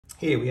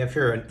Hey, we have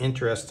here an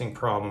interesting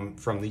problem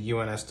from the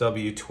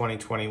UNSW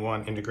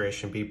 2021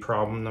 Integration B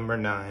problem number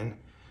 9.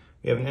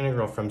 We have an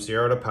integral from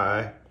 0 to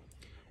pi,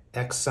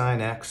 x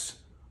sine x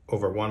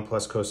over 1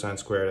 plus cosine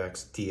squared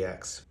x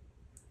dx.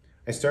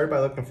 I started by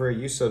looking for a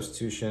u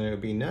substitution. It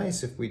would be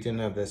nice if we didn't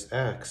have this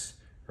x,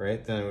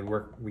 right? Then it would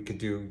work. We could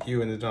do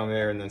u in the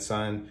denominator and then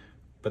sine,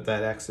 but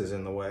that x is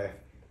in the way.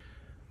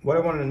 What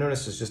I wanted to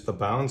notice is just the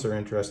bounds are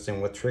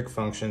interesting with trig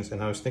functions,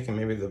 and I was thinking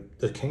maybe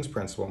the King's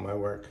principle might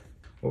work.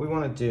 What we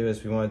want to do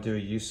is we want to do a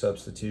u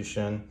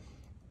substitution,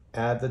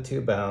 add the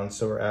two bounds,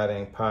 so we're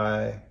adding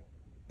pi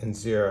and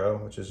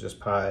 0, which is just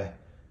pi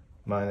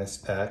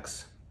minus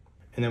x.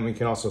 And then we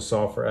can also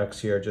solve for x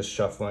here, just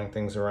shuffling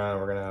things around.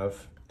 We're going to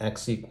have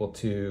x equal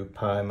to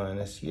pi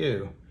minus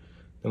u.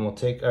 Then we'll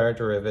take our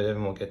derivative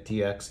and we'll get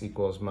dx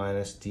equals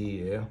minus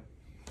du.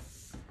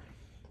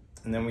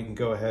 And then we can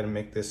go ahead and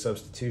make this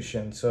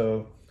substitution.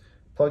 So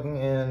plugging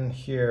in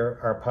here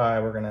our pi,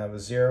 we're going to have a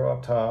 0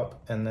 up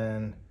top and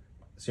then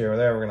 0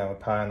 there, we're going to have a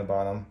pi on the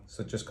bottom.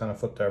 So just kind of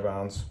flipped our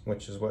bounds,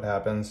 which is what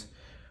happens,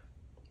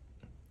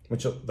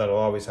 that'll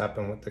always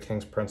happen with the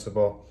King's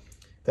principle.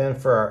 Then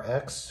for our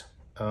x,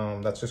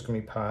 that's just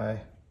going to be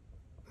pi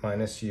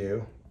minus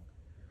u.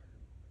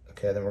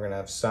 Okay, then we're going to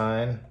have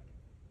sine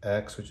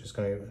x, which is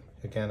going to be,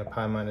 again, a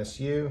pi minus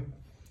u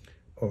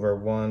over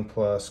 1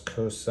 plus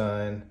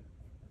cosine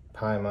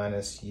pi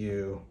minus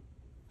u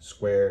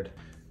squared.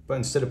 But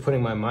instead of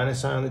putting my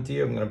minus sign on the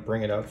du, I'm going to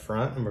bring it out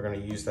front, and we're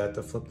going to use that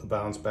to flip the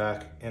bounds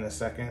back in a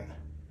second.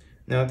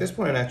 Now at this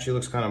point, it actually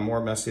looks kind of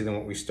more messy than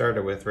what we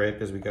started with, right?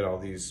 Because we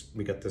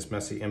got this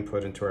messy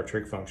input into our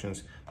trig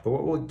functions. But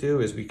what we'll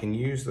do is we can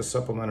use the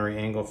supplementary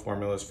angle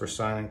formulas for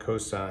sine and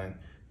cosine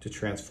to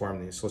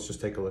transform these. So let's just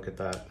take a look at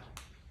that.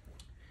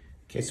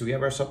 Okay, so we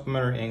have our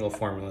supplementary angle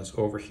formulas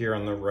over here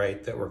on the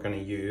right that we're going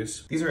to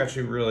use. These are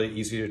actually really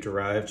easy to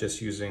derive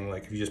just using,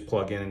 like, if you just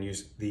plug in and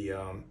use the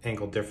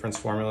angle difference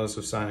formulas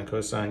of sine and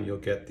cosine, you'll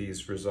get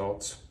these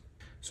results.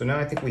 So now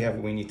I think we have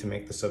what we need to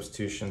make the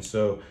substitution.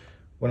 So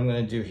what I'm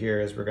going to do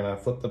here is we're going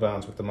to flip the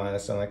bounds with the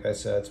minus sign, like I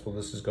said. So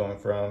this is going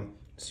from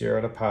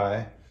 0 to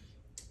pi,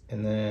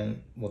 and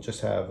then we'll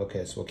just have,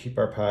 okay, so we'll keep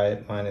our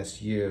pi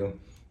minus u,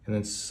 and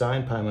then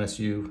sine pi minus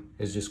u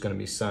is just going to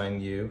be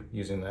sine u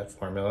using that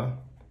formula,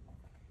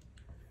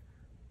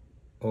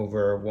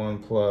 over 1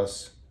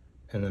 plus,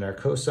 and then our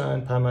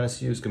cosine pi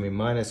minus u is going to be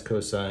minus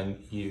cosine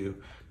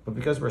u. But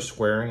because we're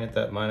squaring it,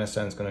 that minus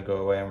sign is going to go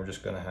away, and we're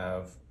just going to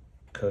have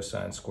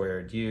cosine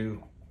squared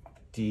u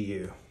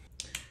du.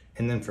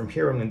 And then from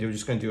here, what I'm going to do, we're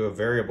just going to do a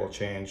variable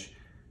change.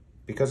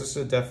 Because it's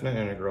a definite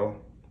integral,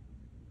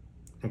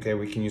 okay,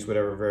 we can use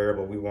whatever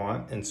variable we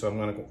want. And so I'm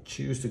going to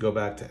choose to go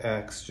back to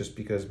x just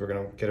because we're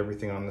going to get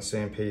everything on the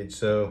same page.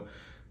 So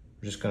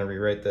we're just going to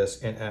rewrite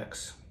this in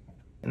x.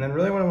 And then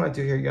really what I want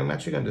to do here, I'm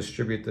actually going to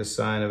distribute this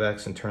sine of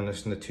x and turn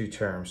this into two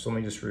terms. So let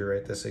me just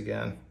rewrite this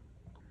again.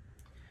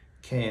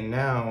 Okay, and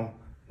now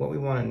what we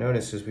want to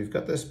notice is we've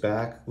got this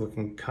back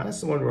looking kind of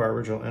similar to our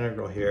original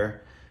integral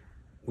here.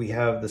 We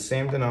have the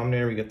same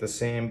denominator, we get the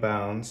same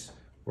bounds,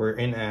 we're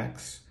in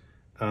x,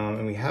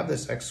 and we have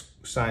this x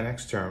sine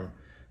x term.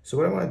 So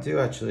what I want to do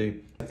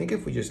actually, I think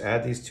if we just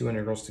add these two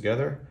integrals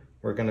together,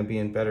 we're going to be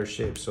in better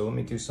shape. So let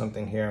me do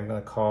something here. I'm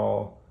going to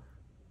call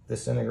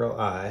this integral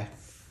I.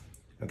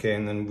 Okay,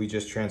 and then we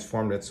just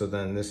transformed it, so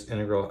then this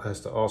integral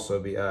has to also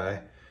be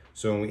I.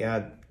 So when we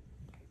add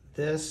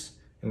this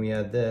and we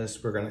add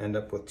this, we're going to end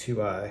up with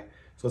 2i.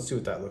 So let's see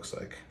what that looks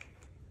like.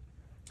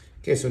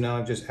 Okay, so now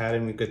I've just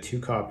added, we've got two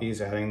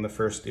copies, adding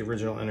the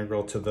original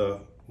integral to the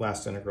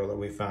last integral that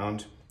we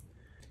found.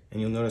 And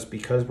you'll notice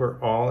because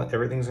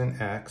everything's in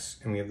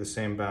x and we have the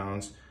same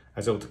bounds, I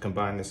was able to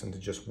combine this into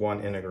just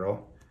one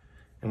integral.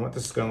 And what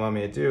this is going to allow me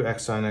to do,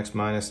 x sine x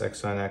minus x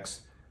sine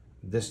x,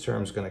 this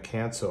term is going to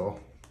cancel.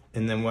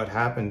 And then what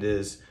happened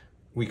is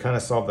we kind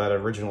of solved that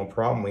original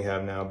problem we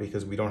have now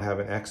because we don't have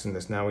an x in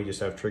this. Now we just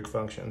have trig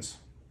functions.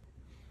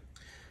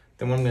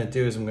 Then what I'm going to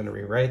do is I'm going to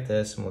rewrite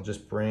this, and we'll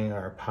just bring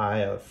our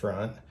pi out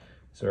front.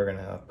 So we're going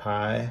to have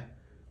pi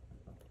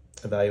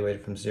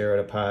evaluated from 0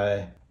 to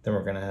pi. Then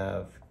we're going to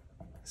have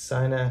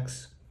sine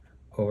x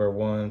over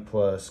 1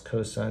 plus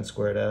cosine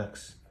squared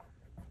x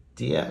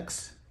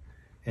dx.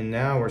 And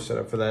now we're set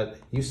up for that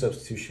u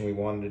substitution we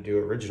wanted to do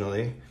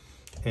originally.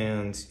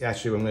 And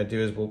actually what I'm going to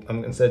do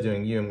is, instead of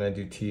doing u, I'm going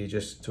to do t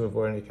just to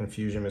avoid any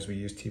confusion as we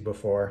used t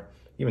before,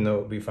 even though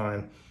it would be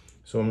fine.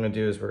 So what I'm going to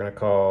do is we're going to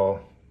call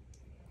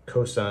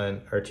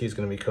cosine, or t is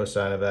going to be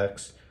cosine of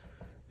x,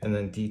 and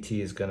then dt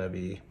is going to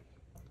be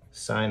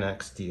sine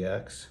x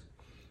dx.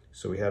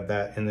 So we have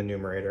that in the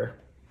numerator.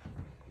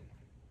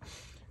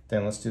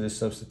 Then let's do the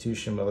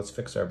substitution, but let's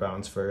fix our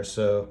bounds first.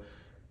 So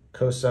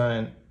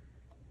cosine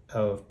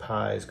of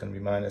pi is going to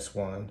be minus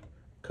 1.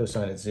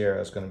 Cosine at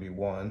 0 is going to be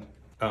 1.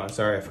 Oh,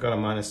 sorry, I forgot a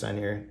minus sign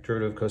here.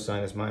 Derivative of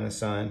cosine is minus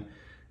sign.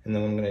 And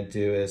then what I'm going to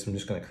do is I'm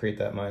just going to create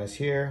that minus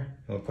here,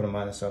 and we'll put a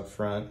minus out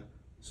front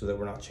so that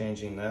we're not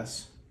changing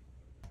this.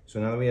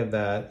 So now that we have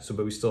that,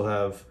 but we still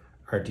have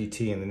our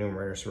dt in the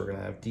numerator, so we're going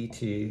to have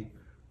dt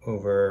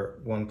over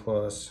 1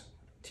 plus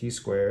t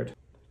squared.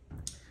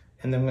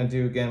 And then I'm gonna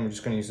do, again, we're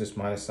just gonna use this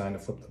minus sign to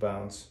flip the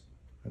bounds.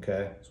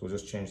 Okay, so we'll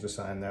just change the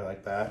sign there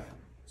like that.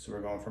 So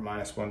we're going from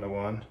 -1 to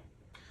 1.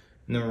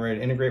 And then we're ready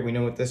to integrate. We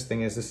know what this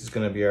thing is. This is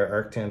gonna be our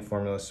arctan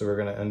formula. So we're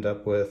gonna end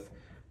up with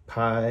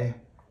pi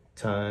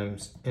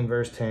times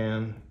inverse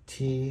tan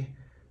t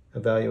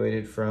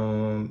evaluated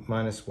from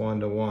 -1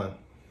 to 1.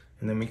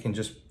 And then we can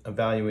just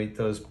evaluate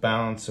those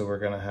bounds. So we're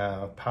gonna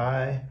have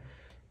pi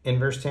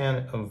inverse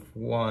tan of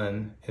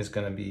 1 is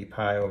gonna be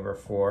pi over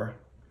 4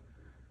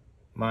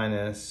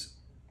 minus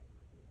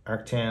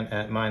arctan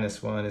at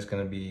 -1 is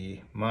gonna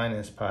be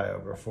minus pi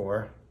over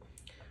 4.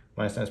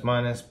 Minus times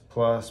minus,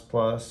 plus,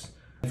 plus.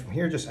 And from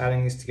here, just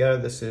adding these together,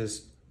 this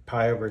is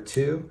pi over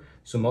 2.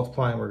 So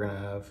multiplying, we're gonna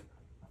have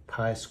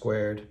pi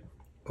squared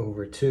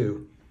over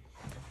 2.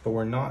 But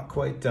we're not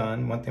quite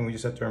done. One thing we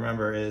just have to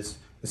remember is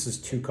this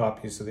is 2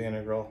 copies of the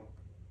integral,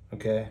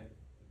 okay?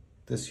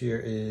 This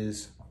here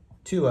is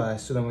 2i,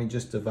 so then we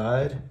just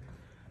divide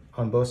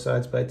on both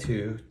sides by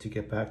 2 to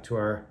get back to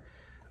our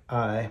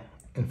I.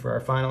 And for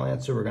our final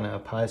answer, we're gonna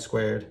have pi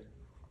squared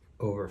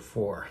over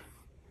 4.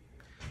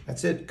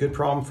 That's it, good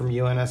problem from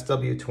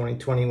UNSW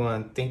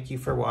 2021. Thank you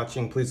for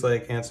watching. Please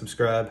like and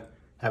subscribe.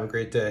 Have a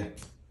great day.